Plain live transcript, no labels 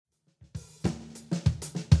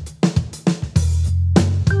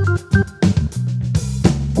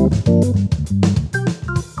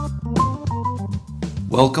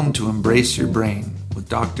Welcome to Embrace Your Brain with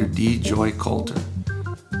Dr. D. Joy Coulter.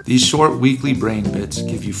 These short weekly brain bits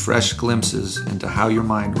give you fresh glimpses into how your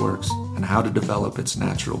mind works and how to develop its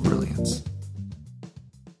natural brilliance.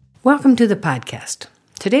 Welcome to the podcast.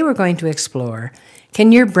 Today we're going to explore,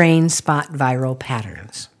 can your brain spot viral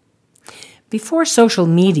patterns? Before social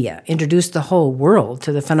media introduced the whole world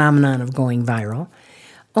to the phenomenon of going viral,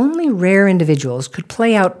 only rare individuals could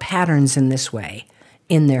play out patterns in this way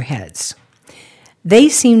in their heads. They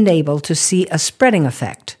seemed able to see a spreading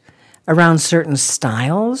effect around certain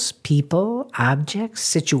styles, people, objects,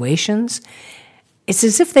 situations. It's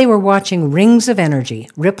as if they were watching rings of energy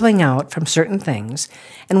rippling out from certain things,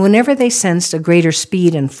 and whenever they sensed a greater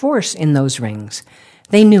speed and force in those rings,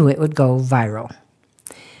 they knew it would go viral.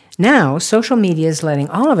 Now, social media is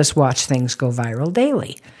letting all of us watch things go viral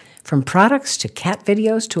daily, from products to cat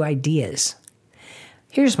videos to ideas.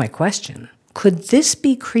 Here's my question. Could this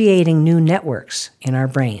be creating new networks in our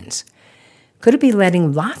brains? Could it be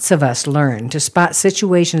letting lots of us learn to spot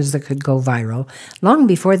situations that could go viral long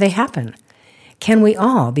before they happen? Can we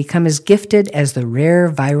all become as gifted as the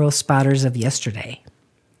rare viral spotters of yesterday?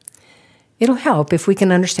 It'll help if we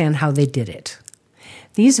can understand how they did it.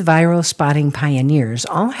 These viral spotting pioneers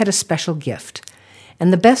all had a special gift,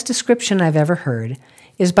 and the best description I've ever heard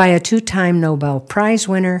is by a 2-time Nobel Prize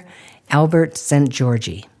winner, Albert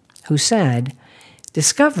Szent-Györgyi, who said,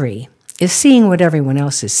 "Discovery is seeing what everyone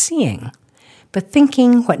else is seeing, but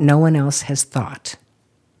thinking what no one else has thought."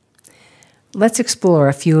 Let's explore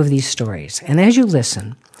a few of these stories, and as you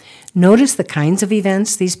listen, notice the kinds of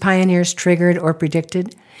events these pioneers triggered or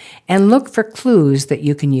predicted, and look for clues that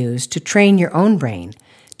you can use to train your own brain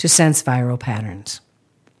to sense viral patterns.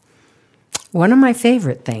 One of my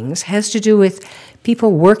favorite things has to do with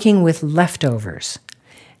people working with leftovers,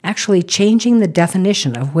 actually changing the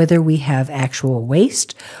definition of whether we have actual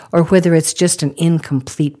waste or whether it's just an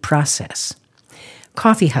incomplete process.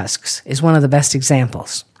 Coffee husks is one of the best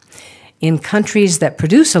examples. In countries that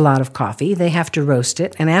produce a lot of coffee, they have to roast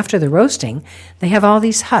it, and after the roasting, they have all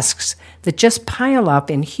these husks that just pile up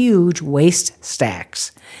in huge waste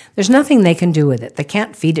stacks. There's nothing they can do with it. They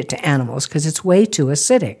can't feed it to animals because it's way too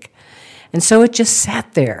acidic. And so it just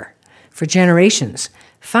sat there for generations.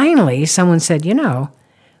 Finally, someone said,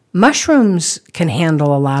 mushrooms can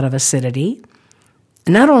handle a lot of acidity.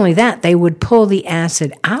 And not only that, they would pull the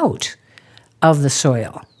acid out of the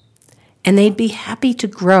soil. And they'd be happy to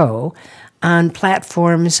grow on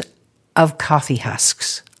platforms of coffee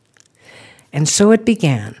husks. And so it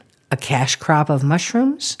began, a cash crop of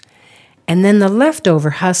mushrooms, and then the leftover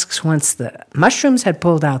husks, once the mushrooms had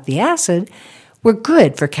pulled out the acid, were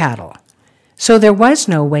good for cattle. So there was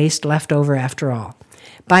no waste left over after all.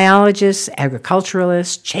 Biologists,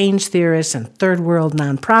 agriculturalists, change theorists, and third world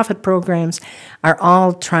nonprofit programs are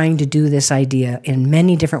all trying to do this idea in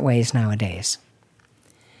many different ways nowadays.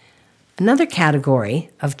 Another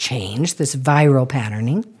category of change, this viral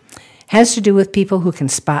patterning, has to do with people who can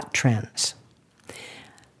spot trends.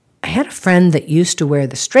 I had a friend that used to wear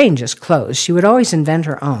the strangest clothes. She would always invent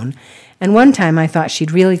her own, and one time I thought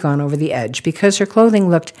she'd really gone over the edge because her clothing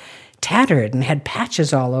looked tattered and had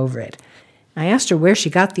patches all over it. I asked her where she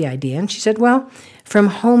got the idea, and she said, from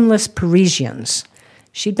homeless Parisians.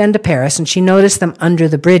 She'd been to Paris, and she noticed them under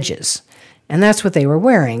the bridges, and that's what they were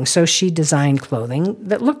wearing, so she designed clothing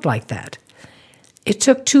that looked like that. It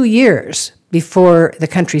took 2 years before the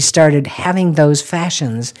country started having those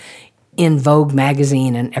fashions in Vogue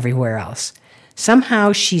magazine and everywhere else.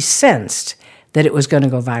 Somehow she sensed that it was going to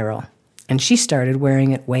go viral, and she started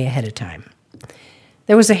wearing it way ahead of time.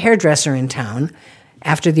 There was a hairdresser in town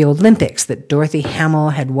after the Olympics that Dorothy Hamill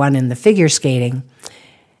had won in the figure skating,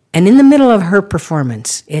 and in the middle of her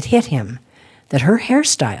performance, it hit him that her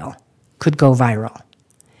hairstyle could go viral.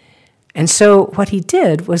 And so what he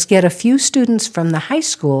did was get a few students from the high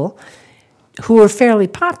school who were fairly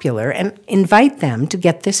popular and invite them to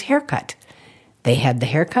get this haircut. They had the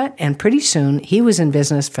haircut, and pretty soon he was in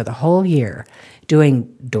business for the whole year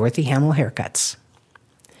doing Dorothy Hamill haircuts.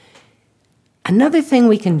 Another thing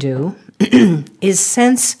we can do is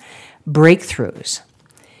sense breakthroughs.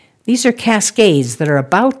 These are cascades that are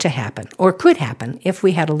about to happen or could happen if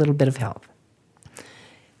we had a little bit of help.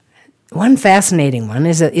 One fascinating one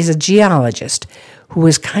is a geologist who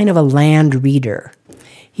was kind of a land reader.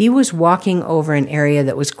 He was walking over an area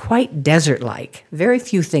that was quite desert-like. Very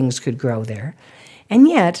few things could grow there. And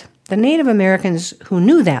yet, the Native Americans who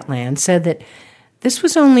knew that land said that this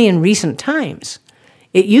was only in recent times.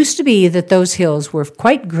 It used to be that those hills were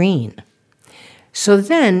quite green. So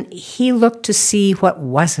then he looked to see what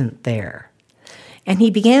wasn't there. And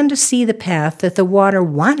he began to see the path that the water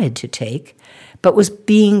wanted to take, but was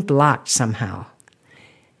being blocked somehow.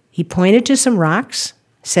 He pointed to some rocks,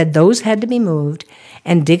 said those had to be moved,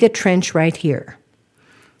 and dig a trench right here.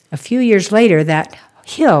 A few years later, that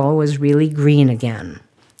hill was really green again.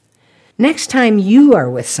 Next time you are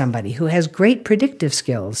with somebody who has great predictive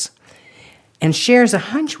skills and shares a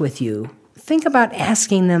hunch with you, think about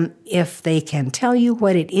asking them if they can tell you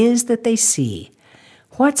what it is that they see.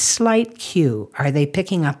 What slight cue are they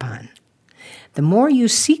picking up on? The more you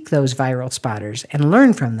seek those viral spotters and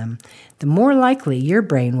learn from them, the more likely your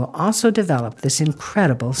brain will also develop this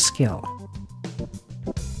incredible skill.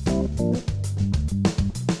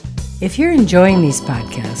 If you're enjoying these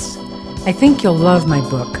podcasts, I think you'll love my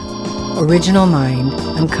book, Original Mind: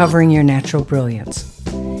 Uncovering Your Natural Brilliance.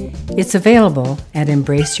 It's available at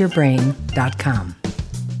embraceyourbrain.com.